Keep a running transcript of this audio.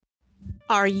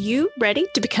Are you ready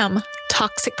to become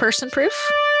toxic person proof?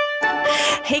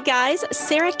 Hey guys,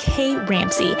 Sarah K.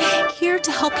 Ramsey here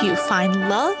to help you find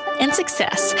love and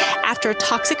success after a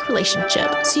toxic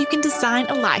relationship so you can design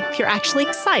a life you're actually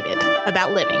excited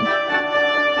about living.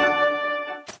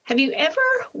 Have you ever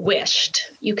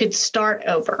wished you could start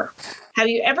over? Have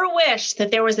you ever wished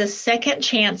that there was a second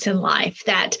chance in life,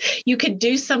 that you could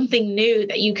do something new,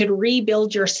 that you could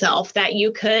rebuild yourself, that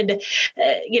you could,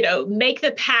 make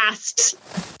the past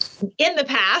in the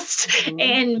past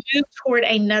and move toward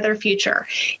another future?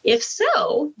 If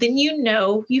so, then you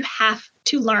know you have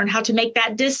to learn how to make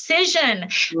that decision,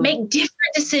 make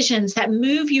different decisions that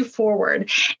move you forward.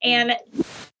 And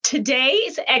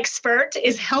today's expert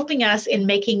is helping us in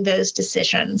making those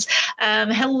decisions.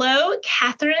 Hello,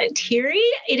 Catherine Thierry.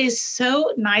 It is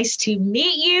so nice to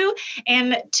meet you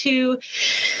and to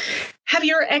have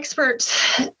your expert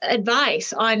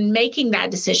advice on making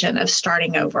that decision of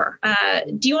starting over.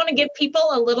 Do you want to give people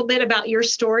a little bit about your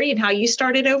story and how you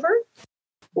started over?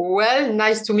 Well,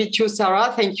 nice to meet you,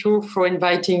 Sarah. Thank you for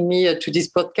inviting me to this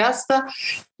podcast.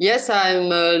 Yes, I'm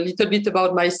a little bit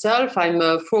about myself. I'm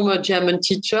a former German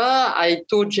teacher. I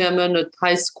taught German at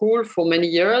high school for many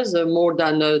years, more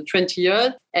than 20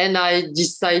 years. And I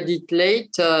decided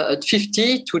late at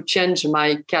 50 to change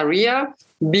my career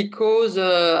because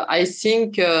I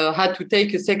think I had to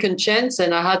take a second chance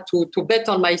and I had to bet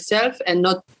on myself and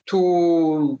not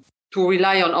to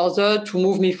rely on others to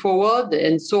move me forward.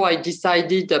 And so I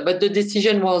decided, but the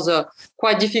decision was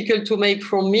quite difficult to make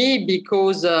for me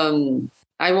because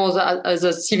I was, as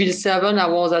a civil servant, I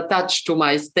was attached to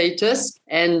my status.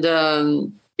 And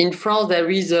in France,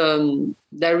 there is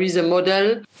a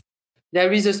model.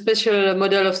 There is a special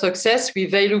model of success. We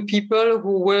value people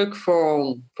who work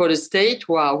for the state,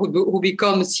 who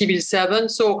become civil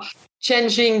servants. So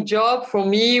changing job for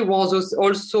me was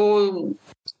also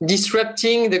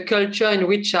disrupting the culture in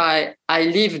which I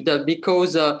lived,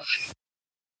 because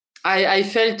I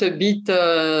felt a bit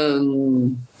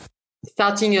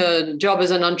starting a job as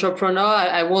an entrepreneur.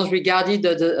 I was regarded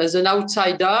as an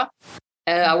outsider.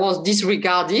 I was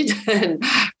disregarded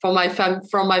from my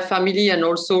family and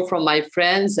also from my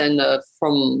friends and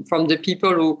from the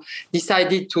people who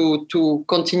decided to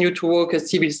continue to work as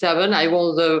civil servant. I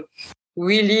was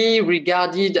really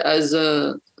regarded as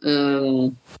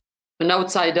an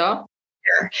outsider.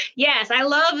 Yes, I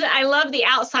love the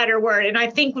outsider word. And I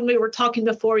think when we were talking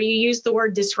before, you used the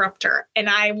word disruptor. And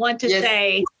I want to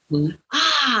say,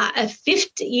 a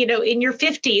 50, in your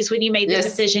 50s when you made the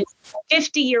decision,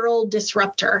 50-year-old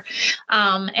disruptor.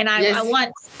 And I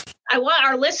want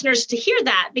our listeners to hear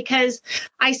that, because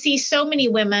I see so many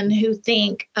women who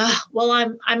think,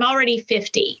 I'm already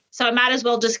 50, so I might as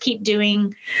well just keep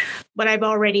doing what I've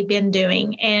already been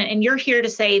doing. And you're here to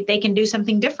say they can do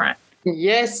something different.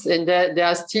 Yes, and there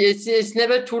are still, it's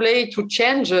never too late to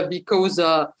change, because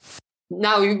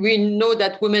now we know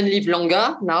that women live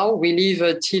longer. Now we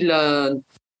live till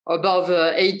above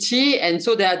 80, and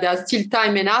so there's still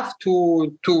time enough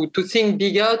to think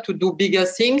bigger, to do bigger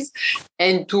things,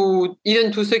 and to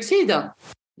succeed.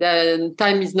 The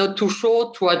time is not too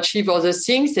short to achieve other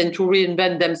things and to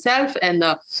reinvent themselves. And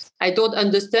I don't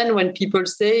understand when people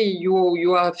say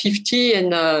you are 50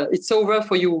 and it's over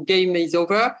for you, game is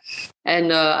over.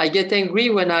 And I get angry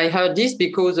when I heard this,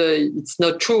 because it's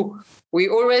not true. We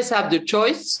always have the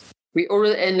choice.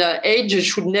 Age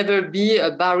should never be a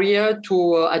barrier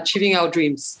to achieving our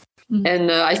dreams. Mm-hmm.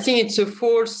 And I think it's a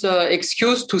false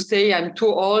excuse to say I'm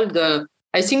too old.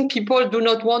 I think people do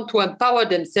not want to empower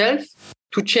themselves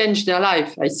to change their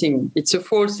life. I think it's a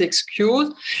false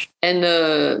excuse. And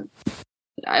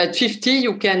at 50,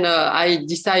 you can. I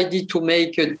decided to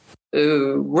make a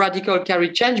radical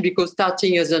career change, because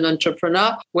starting as an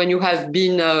entrepreneur, when you have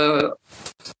been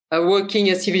working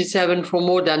as civil servant for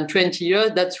more than 20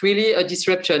 years, that's really a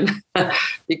disruption.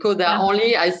 Because there are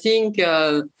only, I think,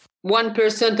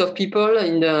 1% of people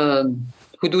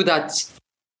who do that.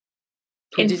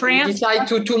 In France, decide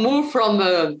to move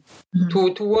from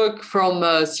to work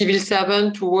from civil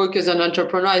servant to work as an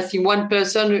entrepreneur. I think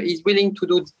 1% is willing to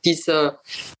do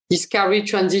this career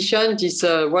transition, this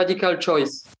radical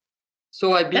choice.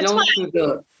 So I belong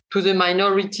to the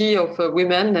minority of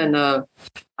women, and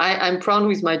I'm proud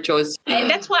with my choice. And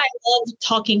that's why I love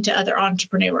talking to other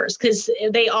entrepreneurs, because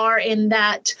they are in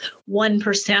that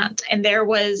 1%, and there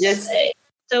was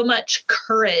so much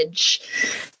courage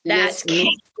that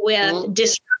came with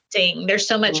disrupting. There's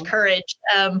so much courage.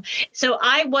 So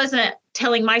I wasn't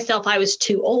telling myself I was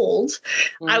too old.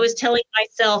 I was telling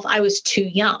myself I was too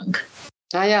young.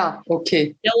 Ah, yeah.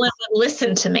 Okay. No one would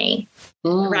listen to me,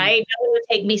 right? No one would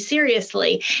take me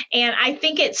seriously. And I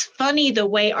think it's funny the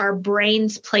way our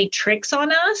brains play tricks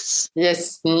on us.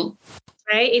 Yes.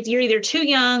 Right? If you're either too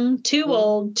young, too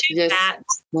old, too fat,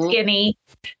 skinny,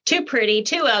 too pretty,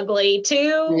 too ugly,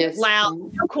 too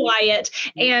loud, too quiet.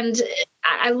 And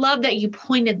I love that you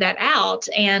pointed that out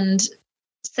and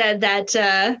said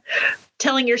that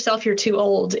telling yourself you're too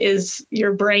old is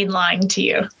your brain lying to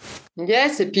you.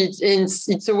 Yes,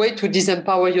 it's a way to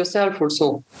disempower yourself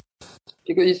also.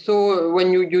 Because so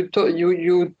when you tell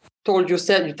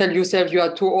yourself you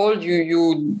are too old,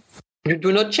 you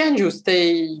do not change.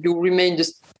 You remain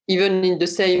even in the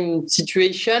same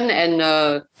situation,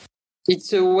 and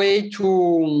it's a way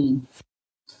to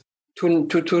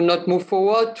not move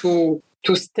forward, to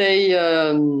stay.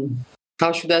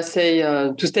 How should I say?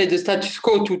 To stay the status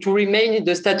quo, to remain in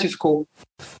the status quo.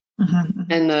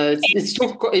 Mm-hmm. And it's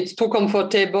too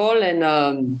comfortable,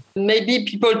 and maybe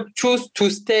people choose to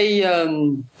stay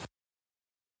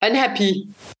unhappy.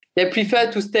 They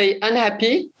prefer to stay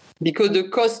unhappy because the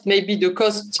cost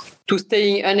to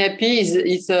staying unhappy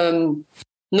is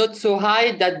not so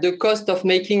high that the cost of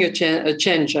making a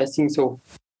change. I think so.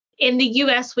 In the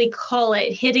US, we call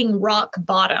it hitting rock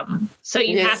bottom. So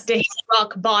you have to hit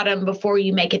rock bottom before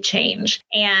you make a change.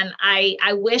 And I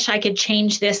wish I could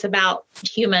change this about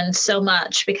humans so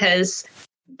much, because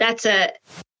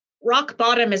rock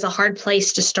bottom is a hard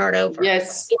place to start over.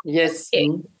 Yes.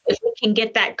 If we can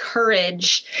get that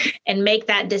courage and make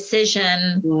that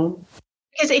decision,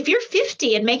 because if you're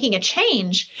 50 and making a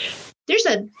change, there's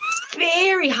a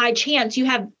very high chance you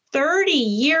have 30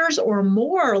 years or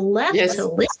more left to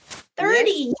live.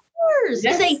 30 years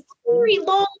is a very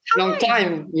long time. Long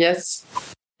time, yes.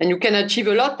 And you can achieve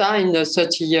a lot in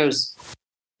 30 years.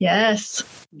 Yes.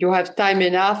 You have time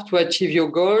enough to achieve your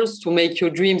goals, to make your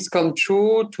dreams come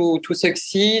true, to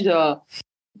succeed.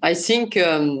 I think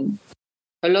a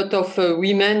lot of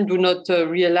women do not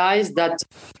realize that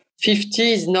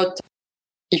 50 is not...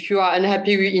 If you are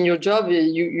unhappy in your job,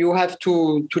 you have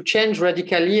to change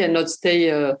radically and not stay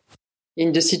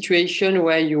in the situation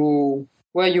where you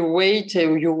wait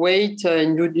and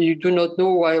you do not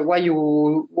know what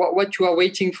you are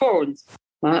waiting for.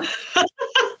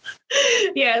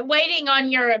 Yeah, waiting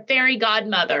on your fairy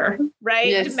godmother, right?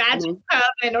 Yes. Magic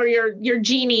coming, or your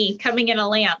genie coming in a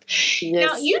lamp.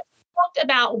 Yes. Now, you talked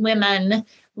about women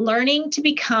learning to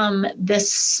become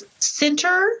this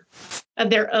center of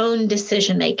their own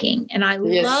decision making, and I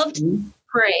loved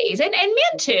praise, and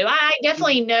men too. I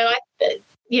definitely know.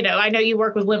 I know you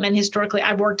work with women historically.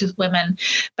 I've worked with women,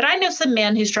 but I know some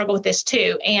men who struggle with this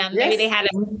too. And maybe they had a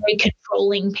very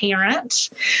controlling parent,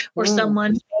 or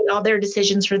someone who made all their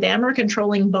decisions for them, or a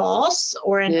controlling boss,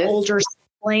 or an older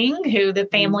sibling who the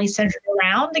family centered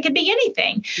around. It could be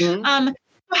anything.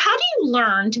 How do you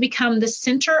learn to become the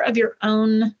center of your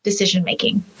own decision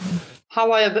making?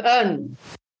 How I have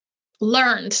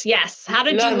learned, yes. How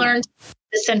did you learn to be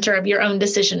the center of your own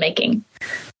decision making?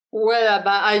 Well,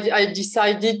 I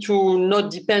decided to not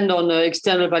depend on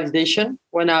external validation.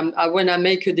 When I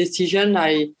make a decision,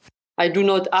 I do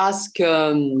not ask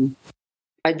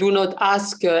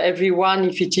everyone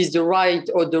if it is the right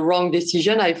or the wrong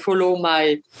decision. I follow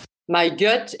my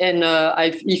gut, and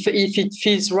if it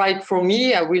feels right for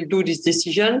me, I will do this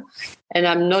decision. And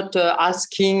I'm not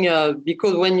asking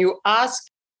because when you ask,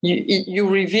 you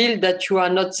reveal that you are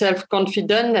not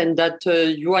self-confident and that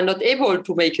you are not able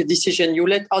to make a decision. You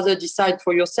let others decide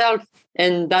for yourself,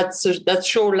 and that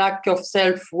shows lack of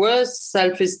self-worth,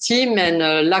 self-esteem,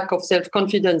 and lack of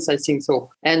self-confidence, I think so.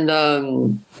 And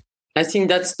I think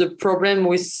that's the problem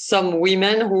with some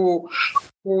women who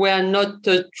were not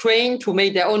trained to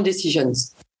make their own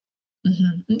decisions.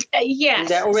 Mm-hmm. Yes.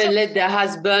 They always let their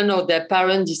husband or their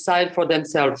parent decide for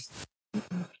themselves.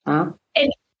 And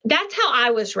that's how I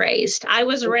was raised.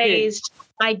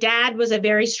 My dad was a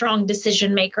very strong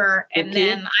decision maker. And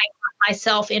then I got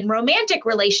myself in romantic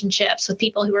relationships with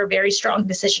people who are very strong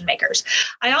decision makers.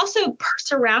 I also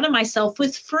surrounded myself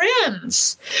with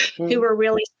friends who were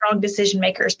really strong decision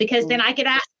makers, because then I could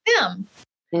ask them.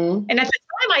 And at the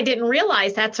time, I didn't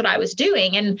realize that's what I was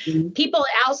doing. And people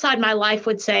outside my life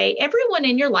would say, everyone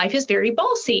in your life is very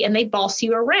bossy, and they boss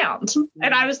you around.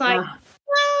 And I was like,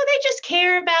 no, they just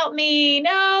care about me.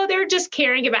 No, they're just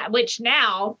caring about, which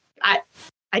now I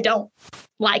don't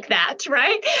like that,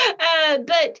 right?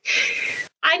 But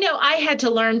I know I had to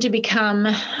learn to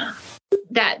become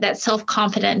that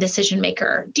self-confident decision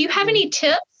maker. Do you have any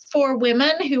tips for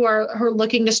women who are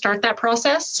looking to start that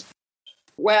process?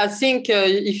 Well, I think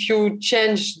if you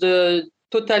change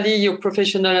totally your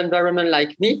professional environment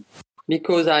like me,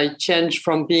 because I changed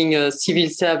from being a civil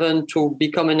servant to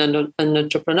becoming an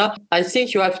entrepreneur. I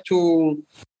think you have to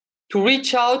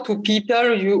reach out to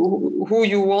people who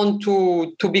you want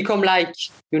to become like,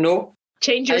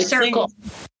 Change your circle.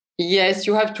 Yes,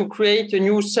 you have to create a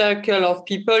new circle of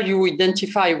people you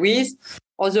identify with.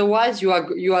 Otherwise,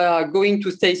 you are going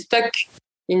to stay stuck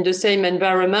in the same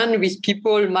environment with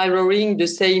people mirroring the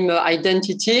same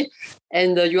identity,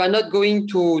 and you are not going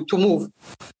to move.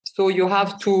 So you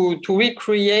have to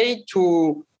recreate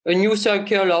to a new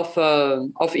circle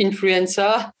of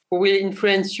influencer who will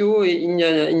influence you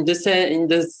in the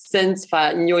sense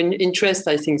in your interest.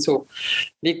 I think so,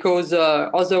 because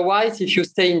otherwise, if you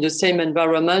stay in the same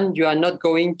environment, you are not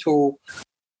going to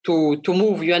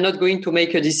move. You are not going to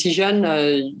make a decision.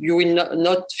 You will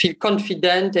not feel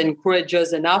confident and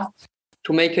courageous enough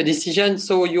to make a decision.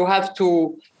 So you have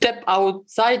to step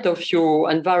outside of your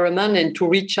environment and to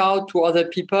reach out to other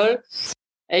people,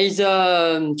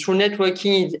 either through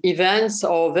networking events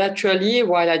or virtually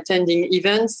while attending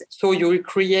events. So you will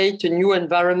create a new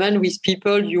environment with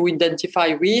people you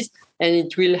identify with, and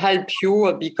it will help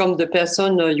you become the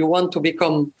person you want to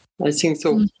become. I think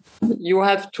so. Mm-hmm. You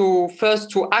have to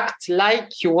first to act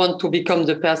like you want to become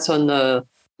the person.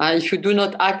 If you do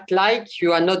not act like,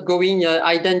 you are not going,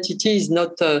 identity is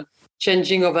not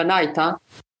changing overnight.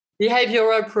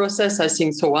 Behavioral process, I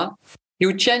think so.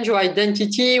 You change your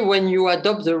identity when you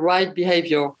adopt the right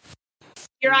behavior.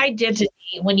 Your identity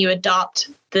when you adopt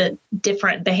the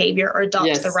different behavior or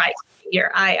adopt the right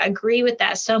behavior. I agree with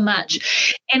that so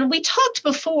much. And we talked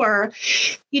before,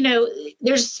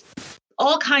 there's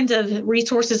all kinds of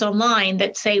resources online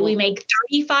that say we make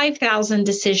 35,000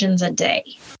 decisions a day.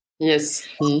 Yes.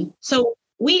 Mm-hmm. So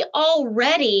we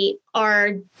already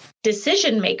are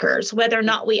decision makers, whether or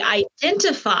not we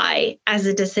identify as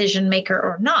a decision maker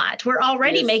or not. We're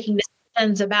already making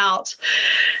decisions about,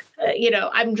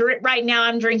 right now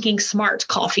I'm drinking smart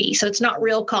coffee. So it's not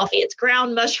real coffee. It's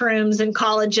ground mushrooms and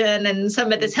collagen and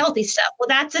some of this healthy stuff. Well,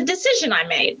 that's a decision I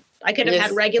made. I could have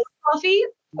had regular coffee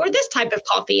or this type of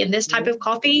coffee, and this type of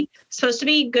coffee is supposed to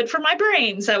be good for my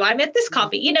brain. So I met this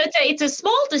coffee. It's a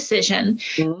small decision,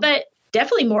 but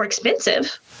definitely more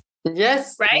expensive.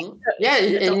 Yes. Right? Yeah.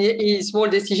 And a small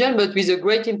decision, but with a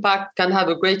great impact, can have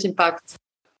a great impact.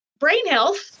 Brain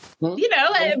health,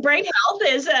 brain health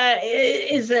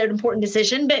is an important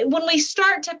decision. But when we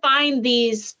start to find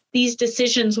these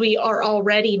decisions we are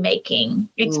already making,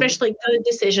 especially good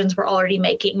decisions we're already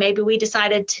making, maybe we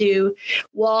decided to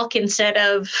walk instead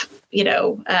of,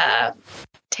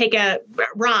 take a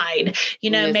ride,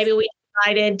 maybe we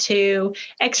decided to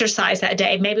exercise that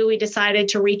day. Maybe we decided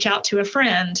to reach out to a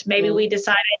friend. Maybe we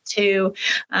decided to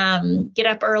get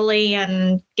up early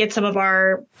and get some of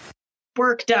our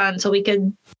work done so we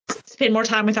could spend more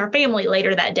time with our family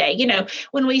later that day.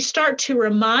 When we start to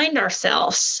remind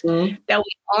ourselves that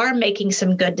we are making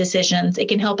some good decisions, it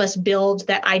can help us build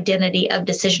that identity of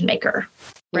decision maker.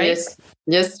 Right?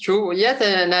 Yes, true. Yes,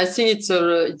 and I think it's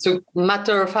a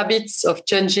matter of habits, of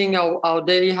changing our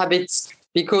daily habits,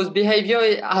 because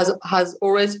behavior has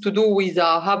always to do with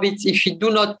our habits. If we do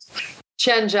not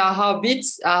change our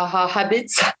habits,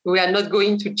 we are not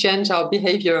going to change our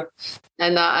behavior.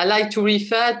 And I like to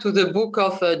refer to the book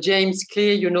of James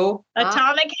Clear,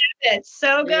 Atomic Habits.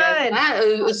 So good.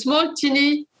 Yes. A small,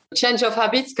 teeny change of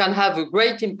habits can have a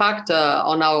great impact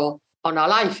on our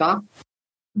life.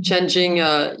 Changing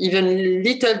even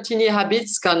little, teeny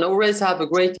habits can always have a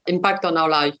great impact on our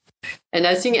life. And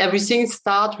I think everything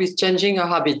starts with changing our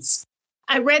habits.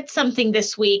 I read something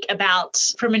this week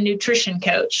from a nutrition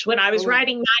coach when I was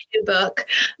writing my new book,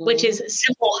 which is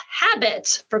Simple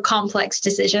Habits for Complex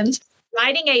Decisions.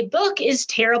 Writing a book is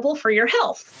terrible for your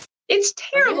health. It's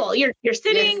terrible. You're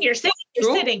sitting, you're sitting,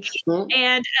 you're sitting.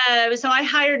 And so I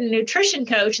hired a nutrition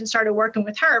coach and started working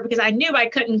with her because I knew I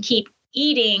couldn't keep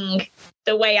eating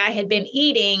the way I had been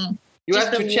eating. You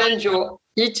have to change your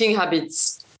eating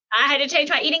habits. I had to change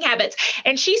my eating habits.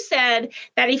 And she said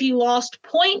that if you lost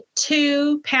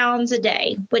 0.2 pounds a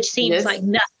day, which seems like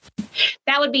nothing,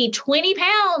 that would be 20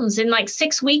 pounds in like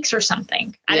 6 weeks or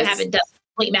something. I haven't done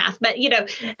complete math, but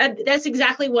that's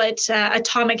exactly what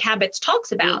Atomic Habits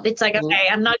talks about. It's like, okay,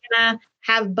 I'm not going to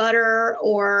have butter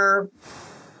or,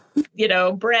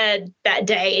 bread that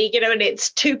day, and it's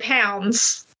 2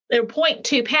 pounds, or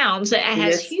 0.2 pounds. That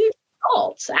has huge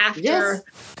results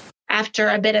after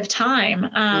a bit of time.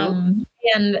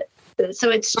 And so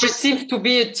it's just... It seems to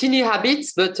be a teeny habit,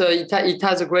 but it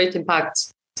has a great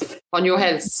impact on your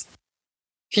health,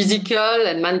 physical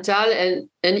and mental and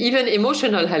even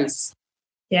emotional health.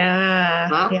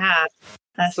 Yeah.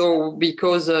 So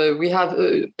because we have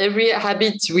every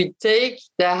habit we take,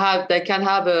 they can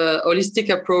have a holistic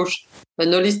approach, an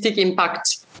holistic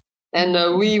impact.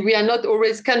 And we are not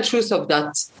always conscious of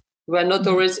that. We are not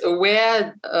always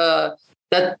aware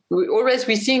that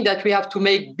we think that we have to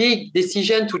make big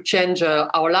decisions to change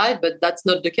our life, but that's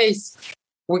not the case.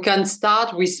 We can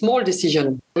start with small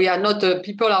decisions. We are not,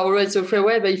 people are always afraid,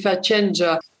 well, but if I change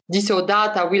this or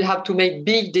that, I will have to make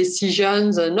big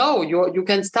decisions. No, you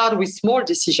can start with small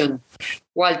decisions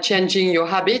while changing your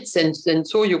habits, and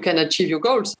so you can achieve your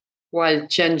goals. While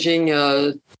changing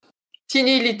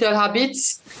teeny little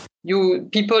habits,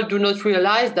 people do not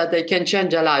realize that they can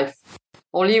change their life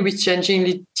only with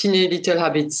changing teeny little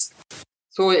habits.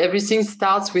 So everything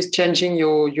starts with changing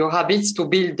your habits to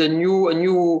build a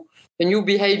new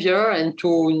behavior and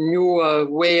to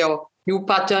new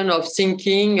pattern of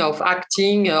thinking, of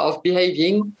acting, of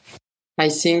behaving. I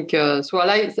think so.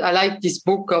 I like this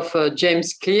book of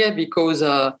James Clear because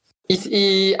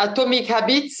Atomic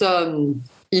Habits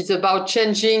is about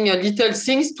changing little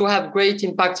things to have great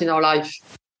impact in our life.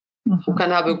 Which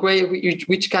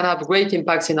can have great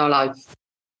impacts in our life.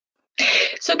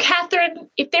 So, Catherine,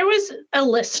 if there was a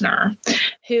listener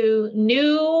who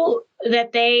knew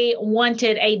that they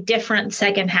wanted a different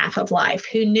second half of life,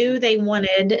 who knew they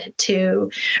wanted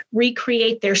to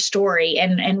recreate their story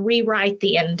and rewrite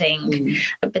the ending,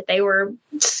 but they were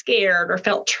scared or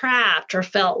felt trapped or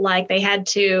felt like they had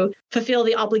to fulfill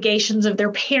the obligations of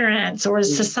their parents or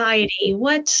society,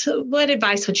 what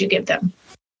advice would you give them?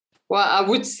 Well, I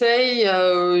would say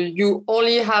you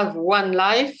only have one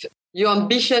life. Your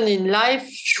ambition in life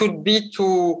should be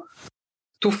to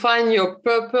find your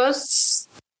purpose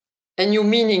and your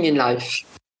meaning in life.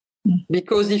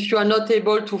 Because if you are not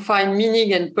able to find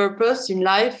meaning and purpose in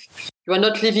life, you are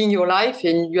not living your life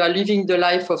and you are living the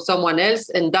life of someone else.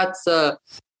 And that's the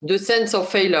sense of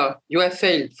failure. You have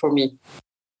failed for me.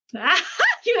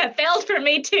 You have failed for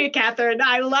me too, Catherine.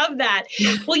 I love that.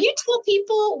 Will you tell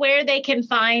people where they can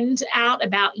find out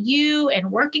about you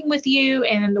and working with you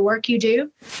and the work you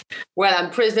do? Well,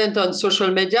 I'm present on social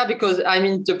media because I'm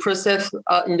in the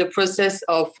process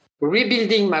of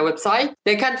rebuilding my website.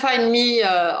 They can find me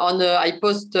I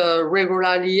post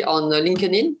regularly on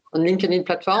LinkedIn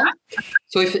platform.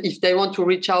 So if they want to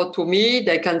reach out to me,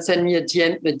 they can send me a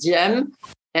DM,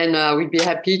 and we'll be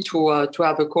happy to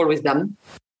have a call with them.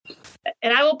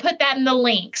 And I will put that in the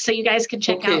link so you guys can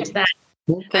check out that.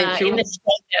 Thank you. In the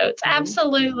show notes.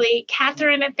 Absolutely.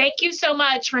 Catherine, thank you so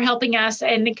much for helping us.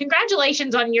 And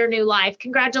congratulations on your new life.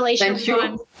 Congratulations. Thank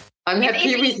you. I'm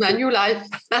happy with my new life.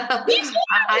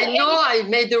 I know I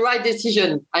made the right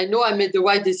decision.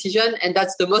 And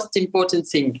that's the most important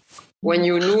thing. When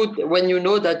you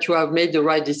know that you have made the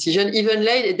right decision, even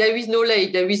late, there is no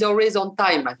late. There is always on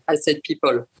time, I said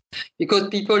people. Because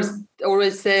people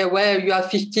always say, well, you are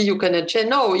 50, you cannot change.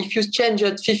 No, if you change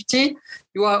at 50,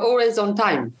 you are always on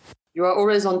time.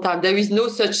 There is no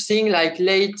such thing like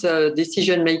late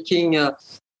decision making.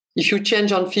 If you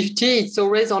change on 50, it's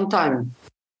always on time.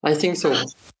 I think so.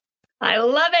 I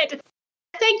love it.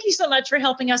 Thank you so much for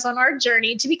helping us on our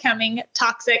journey to becoming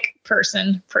Toxic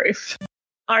Person Proof.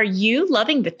 Are you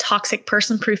loving the Toxic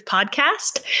Person Proof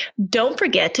podcast? Don't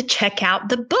forget to check out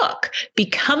the book,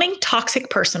 Becoming Toxic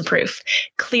Person Proof.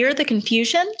 Clear the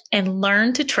confusion and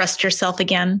learn to trust yourself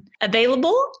again.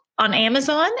 Available on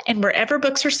Amazon and wherever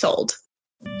books are sold.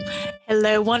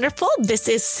 Hello, wonderful. This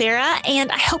is Sarah,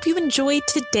 and I hope you enjoyed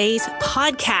today's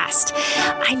podcast.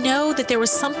 I know that there was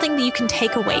something that you can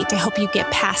take away to help you get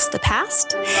past the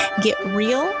past, get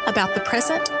real about the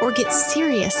present, or get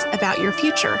serious about your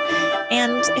future.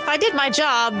 And if I did my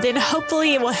job, then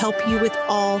hopefully it will help you with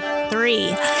all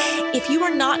three. If you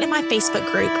are not in my Facebook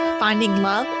group, Finding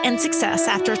Love and Success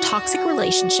After a Toxic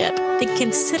Relationship, then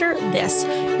consider this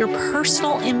your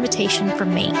personal invitation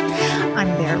from me. I'm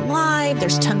there live.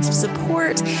 There's tons of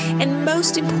support, and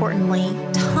most importantly,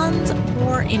 tons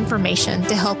more information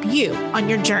to help you on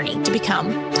your journey to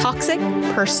become Toxic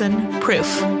Person Proof.